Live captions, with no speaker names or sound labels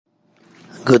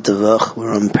Good Davach,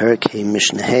 we're on Perek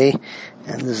Mishnah Hay,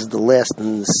 and this is the last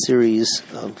in the series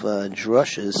of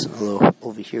drushes, although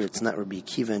over here it's not Rabbi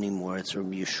Akiva anymore, it's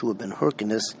Rabbi Yeshua ben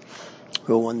Hyrcanus,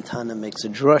 where one Tana makes a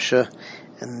drusha,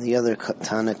 and the other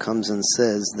Tana comes and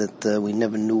says that we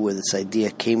never knew where this idea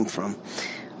came from.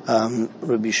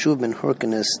 Rabbi Yeshua ben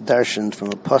Hyrcanus darshaned from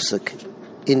a pasuk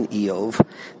in Eov,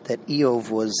 that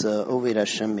Eov was Oved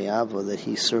Hashem Me'ava, that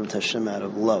he served Hashem out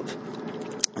of love.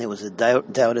 There was a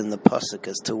doubt in the pasuk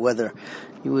as to whether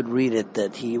you would read it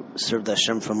that he served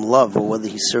Hashem from love or whether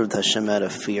he served Hashem out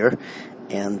of fear.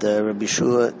 And Rabbi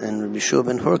Yeshua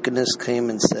ben Hyrcanus came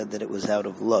and said that it was out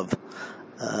of love.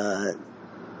 After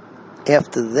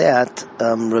that,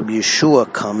 Rabbi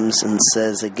Yeshua comes and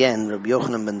says again, Rabbi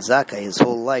Yochanan ben Zakkai, his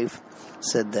whole life,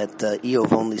 said that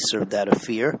Eov only served out of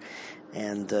fear.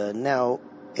 And now,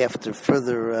 after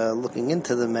further looking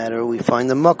into the matter, we find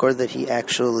the makor that he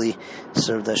actually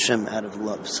served Hashem out of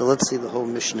love. So let's see the whole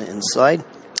Mishnah inside.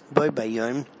 Boy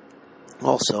Bayom,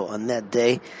 also on that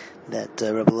day that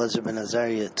Rabbi Elazar ben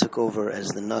Azariah took over as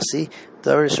the Nasi,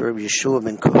 Daris Rabbi Yeshua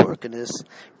ben Hyrcanus,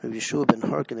 Rabbi Yeshua ben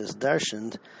Hyrcanus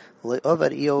darshaned,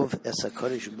 Le'ovad Eov es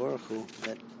HaKadosh Baruch Hu,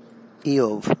 that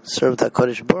Eov served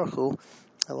HaKadosh Baruch Hu,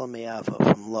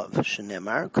 from love,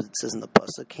 Shenemar, because it says in the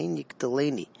pasuk, Heinik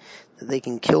Deleni, that they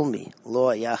can kill me, Lo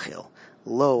Ayachel.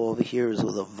 Lo over here is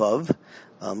with a vav,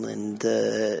 and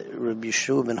Rabbi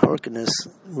Yeshua ben Hyrcanus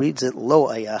reads it Lo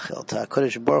Ayachel. To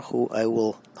HaKadosh Baruch Hu I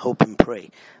will hope and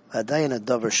pray. V'adayin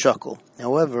adavar shakol.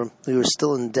 However, we were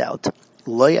still in doubt.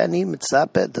 Lo Yani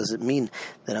mitzapeh, does it mean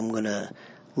that I'm going to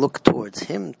look towards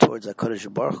him, towards HaKadosh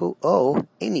Baruch Hu? Oh,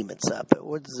 any mitzapeh.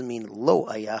 What does it mean? Lo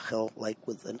ayachel, like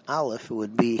with an aleph, it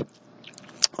would be,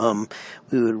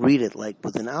 we would read it like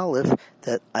with an aleph,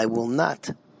 that I will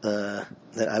not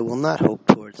hope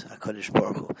towards HaKadosh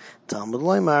Baruch Hu. Talmud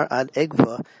Loimar ad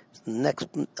egva. Next,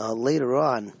 later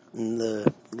on in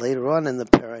the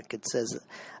parak, it says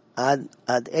ad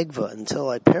egva, until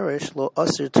I perish. Lo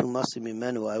asir tu masi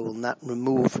mimenu. I will not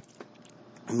remove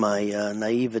my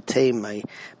naivete, my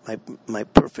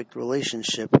perfect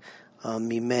relationship,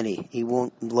 mimeni. He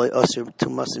won't He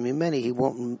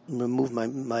won't remove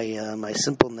my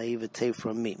simple naivete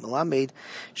from me. Melamed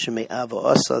sheme'ava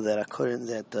asa, that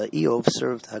Eov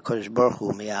served HaKadosh Baruch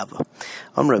Hu me'ava.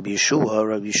 Rabbi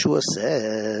Yeshua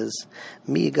says,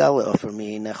 Mi yigala for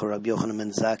me necha Rabbi Yochanan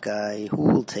ben Zakkai, who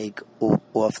will take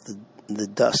off the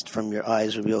dust from your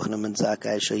eyes, Rabbi Yochanan ben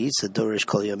Zakkai, Shahitza Dorish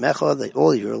Kol Yamecha, that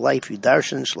all your life you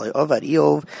darshan Shlei Ovad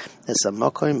Eov es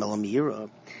Hamakoim Elam Yira,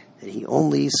 that he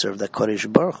only served the Kodesh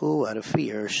Baruch Hu out of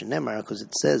fear, Shenemar, because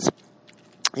it says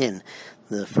in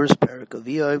the first parak of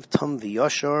Eov, Tom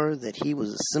v'Yashar, that he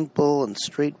was a simple and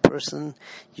straight person,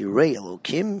 Yirei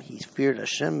Elokim, he feared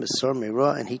Hashem, Besar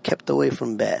Meira, and he kept away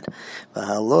from bad.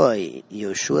 V'haloi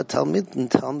Yoshua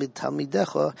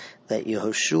Talmidecha, that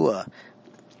Yehoshua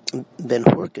ben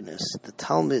Hyrcanus, the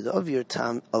Talmud of your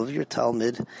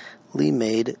Talmud,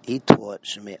 Limaid, he taught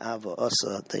Sheme'ava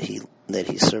Asa, that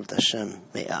he served Hashem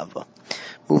Me'ava.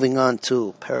 Moving on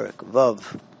to Parak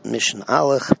Vav Mishnah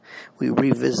Aleph, we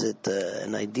revisit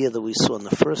an idea that we saw in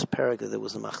the first parak, that there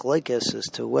was a machlekes as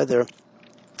to whether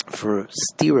for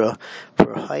stira,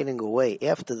 for hiding away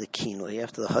after the kinoi,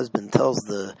 after the husband tells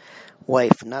the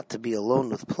wife not to be alone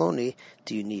with Ploni,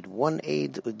 do you need one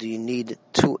aid or do you need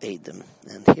two aidim?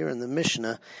 And here in the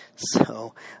Mishnah,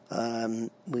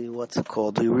 we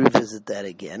revisit that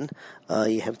again.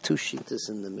 You have two shittas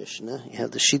in the Mishnah. You have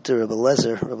the shitta of Rabbi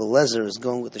Elazar. Rabbi Elazar is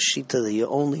going with the shitta that you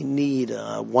only need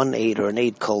one aid or an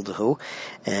aid koldahu.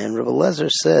 And Rabbi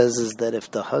Elazar says is that if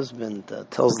the husband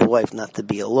tells the wife not to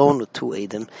be alone with two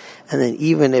aidim, and then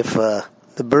even if the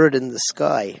bird in the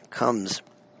sky comes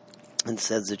and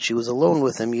says that she was alone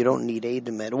with him, you don't need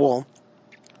aidim at all,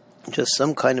 just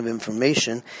some kind of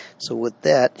information. So with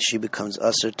that, she becomes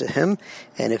usher to him,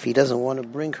 and if he doesn't want to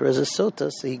bring her as a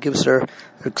sota, so he gives her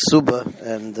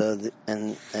ksuba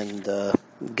and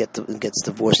gets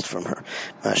divorced from her.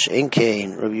 Masha'en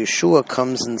Kain, Rabbi Yeshua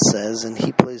comes and says, and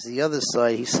he plays the other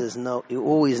side. He says, no, you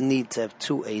always need to have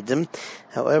two aidim.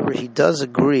 However, he does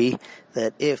agree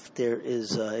that if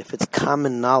it's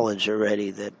common knowledge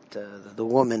already that the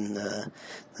woman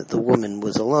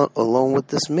was alone with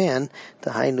this man,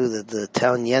 the Hainu, that the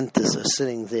town yentas are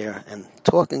sitting there and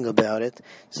talking about it,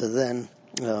 so then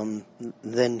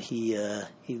he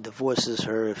divorces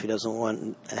her if he doesn't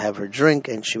want to have her drink,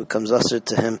 and she becomes usher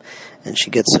to him, and she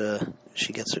gets her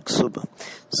ksuba.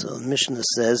 So the Mishnah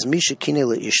says, Misha kine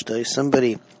le'ishtoi,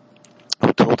 somebody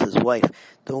who told his wife,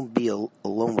 don't be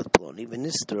alone with Ploni,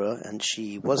 Benistra, and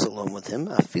she was alone with him,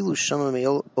 Afilu Shama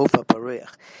Me'ol Ofa Pareach,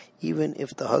 even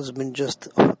if the husband just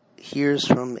hears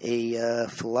from a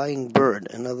flying bird.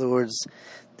 In other words,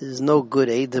 there's no good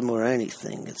edim or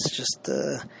anything. It's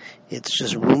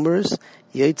just rumors.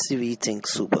 Yotzi eating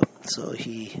ksuba. So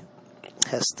he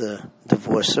has to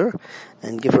divorce her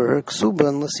and give her ksuba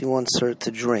unless he wants her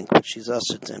to drink, which she's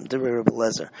usher to him. Rabbi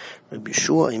Lezer. Rabbi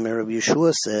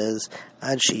Yeshua says,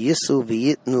 Ad sheyisu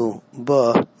v'yitnu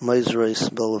ba meizrois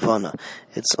belavana.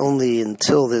 It's only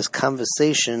until there's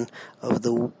conversation of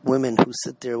the women who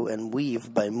sit there and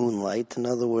weave by moonlight. In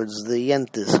other words, the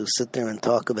yentis who sit there and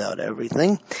talk about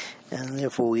everything. And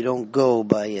therefore we don't go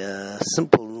by a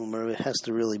simple rumor. It has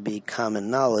to really be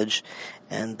common knowledge.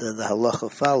 And the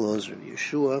halacha follows Rabbi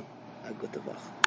Yeshua.